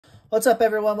What's up,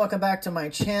 everyone? Welcome back to my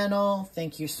channel.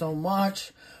 Thank you so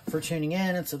much for tuning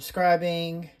in and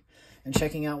subscribing and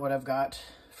checking out what I've got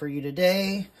for you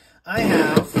today. I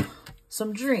have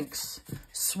some drinks.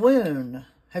 Swoon.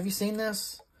 Have you seen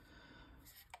this?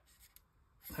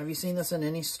 Have you seen this in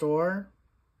any store?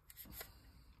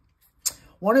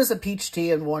 One is a peach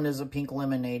tea and one is a pink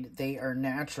lemonade. They are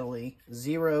naturally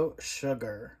 0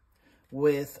 sugar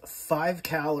with 5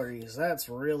 calories. That's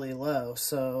really low.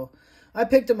 So I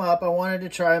picked them up. I wanted to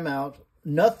try them out.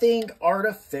 Nothing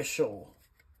artificial.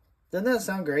 Doesn't that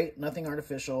sound great? Nothing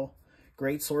artificial.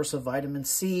 Great source of vitamin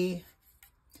C.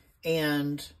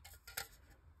 And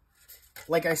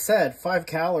like I said, 5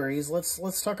 calories.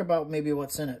 Let's talk about maybe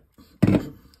what's in it.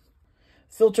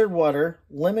 Filtered water,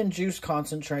 lemon juice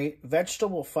concentrate,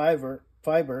 vegetable fiber,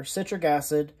 citric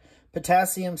acid,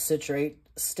 potassium citrate,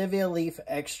 stevia leaf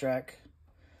extract,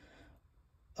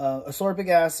 ascorbic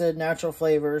acid, natural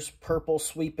flavors, purple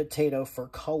sweet potato for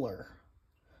color,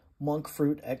 monk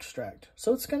fruit extract.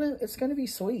 So it's gonna be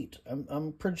sweet.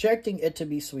 I'm projecting it to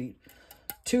be sweet.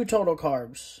 2 total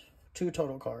carbs. 2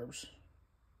 total carbs.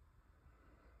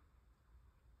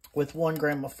 With 1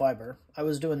 gram of fiber. I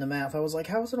was doing the math. I was like,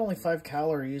 how is it only 5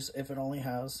 calories if it only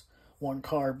has 1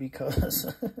 carb?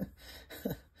 Because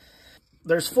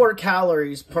there's 4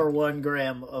 calories per 1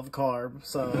 gram of carb.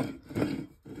 So,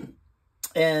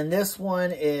 and this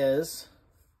one is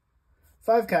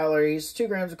 5 calories, 2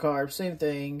 grams of carbs, same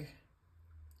thing.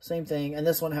 Same thing. And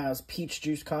this one has peach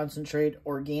juice concentrate,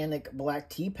 organic black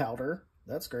tea powder.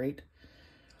 That's great.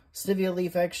 Stevia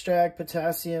leaf extract,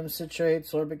 potassium citrate,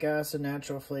 ascorbic acid,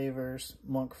 natural flavors,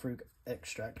 monk fruit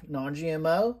extract.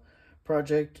 Non-GMO,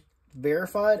 project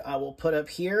verified. I will put up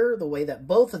here the way that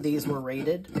both of these were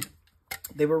rated.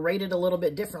 They were rated a little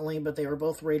bit differently, but they were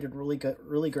both rated really good,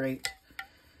 really great.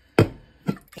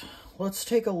 Let's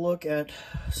take a look at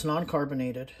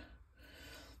non-carbonated.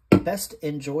 Best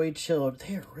enjoyed chilled.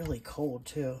 They are really cold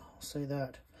too, I'll say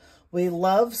that. We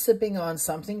love sipping on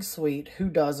something sweet. Who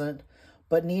doesn't?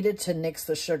 But needed to nix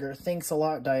the sugar. Thanks a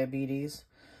lot, diabetes.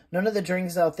 None of the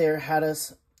drinks out there had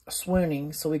us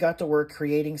swooning, so we got to work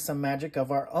creating some magic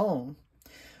of our own.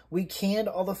 We canned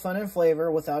all the fun and flavor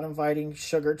without inviting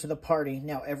sugar to the party.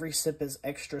 Now every sip is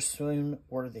extra swoon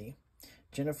worthy.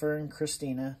 Jennifer and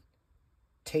Christina,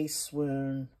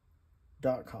 tasteswoon.com,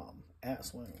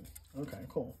 @swoon. Okay,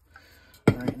 cool.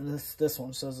 All right, and this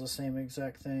one says the same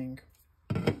exact thing.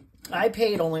 I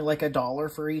paid only like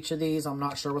 $1 for each of these. I'm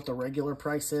not sure what the regular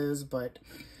price is, but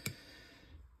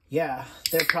yeah,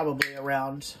 they're probably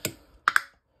around,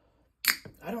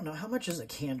 I don't know, how much is a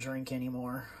canned drink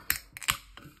anymore?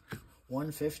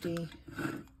 $1.50?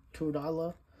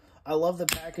 $2? I love the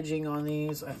packaging on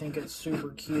these. I think it's super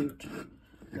cute.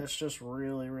 That's just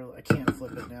really, really, I can't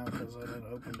flip it now because I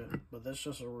didn't open it, but that's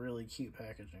just a really cute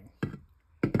packaging.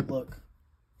 Look,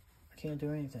 I can't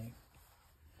do anything.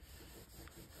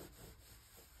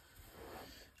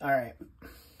 All right,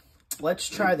 let's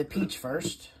try the peach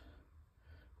first.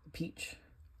 The peach.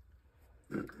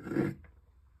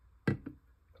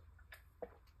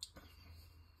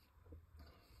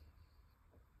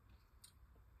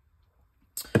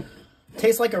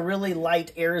 Tastes like a really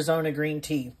light Arizona green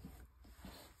tea.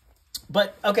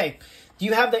 But, okay, do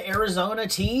you have the Arizona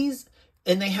teas?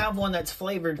 And they have one that's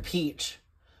flavored peach,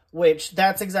 which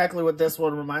that's exactly what this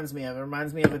one reminds me of. It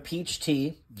reminds me of a peach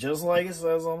tea, just like it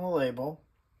says on the label.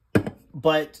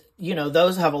 But, you know,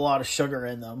 those have a lot of sugar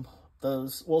in them.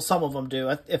 Those, well, some of them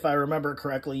do. If I remember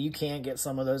correctly, you can get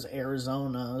some of those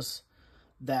Arizonas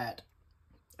that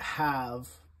have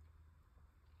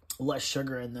less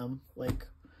sugar in them. Like,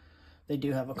 they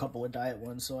do have a couple of diet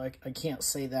ones, so I can't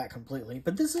say that completely.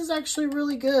 But this is actually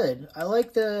really good. I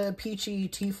like the peachy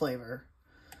tea flavor.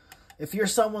 If you're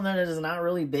someone that is not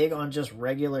really big on just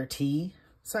regular tea,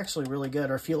 it's actually really good.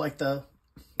 Or if you like the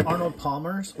Arnold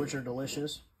Palmers, which are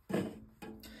delicious.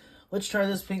 Let's try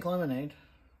this pink lemonade.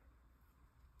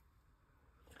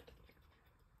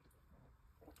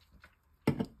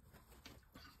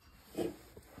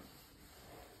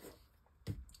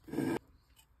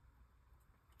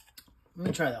 Let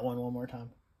me try that one more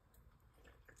time.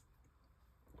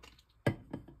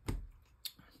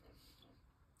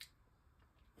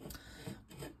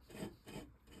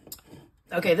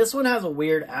 Okay, this one has a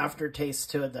weird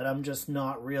aftertaste to it that I'm just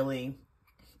not really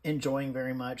enjoying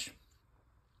very much.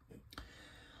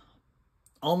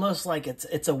 Almost like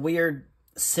it's a weird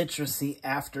citrusy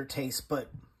aftertaste,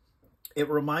 but it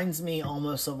reminds me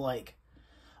almost of like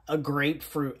a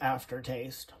grapefruit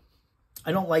aftertaste.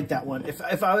 I don't like that one.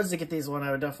 If I was to get these one,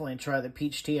 I would definitely try the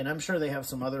peach tea, and I'm sure they have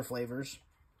some other flavors.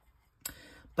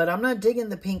 But I'm not digging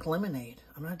the pink lemonade.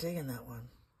 I'm not digging that one.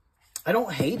 I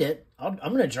don't hate it. I'm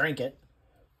going to drink it.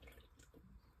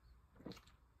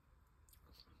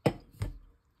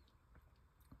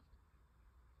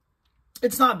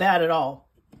 It's not bad at all.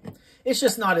 It's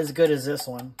just not as good as this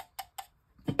one.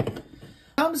 When it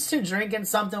comes to drinking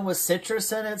something with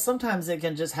citrus in it, sometimes it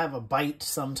can just have a bite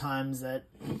sometimes that,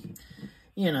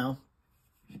 you know,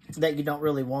 that you don't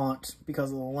really want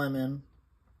because of the lemon.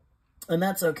 And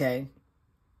that's okay.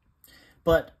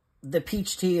 But the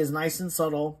peach tea is nice and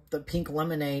subtle. The pink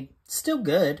lemonade, still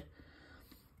good.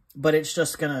 But it's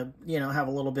just going to, you know, have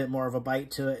a little bit more of a bite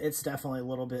to it. It's definitely a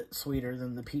little bit sweeter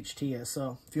than the peach tea is.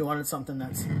 So if you wanted something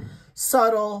that's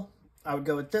subtle, I would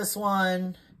go with this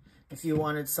one. If you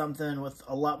wanted something with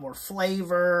a lot more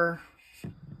flavor,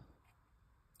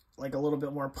 like a little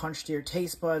bit more punch to your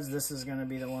taste buds, this is going to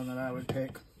be the one that I would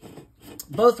pick.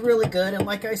 Both really good. And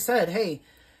like I said, hey,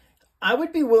 I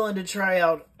would be willing to try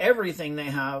out everything they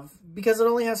have because it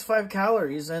only has 5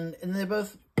 calories and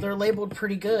they're labeled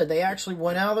pretty good. They actually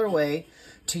went out of their way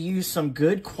to use some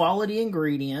good quality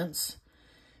ingredients,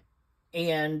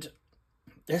 and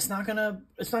it's not gonna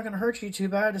hurt you too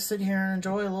bad to sit here and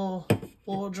enjoy a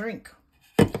little drink.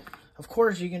 Of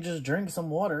course, you can just drink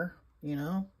some water, you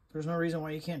know. There's no reason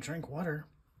why you can't drink water.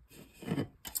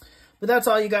 But that's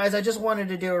all, you guys. I just wanted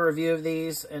to do a review of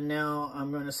these, and now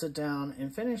I'm going to sit down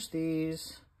and finish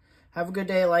these. Have a good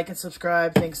day. Like and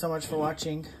subscribe. Thanks so much for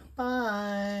watching.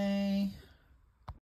 Bye.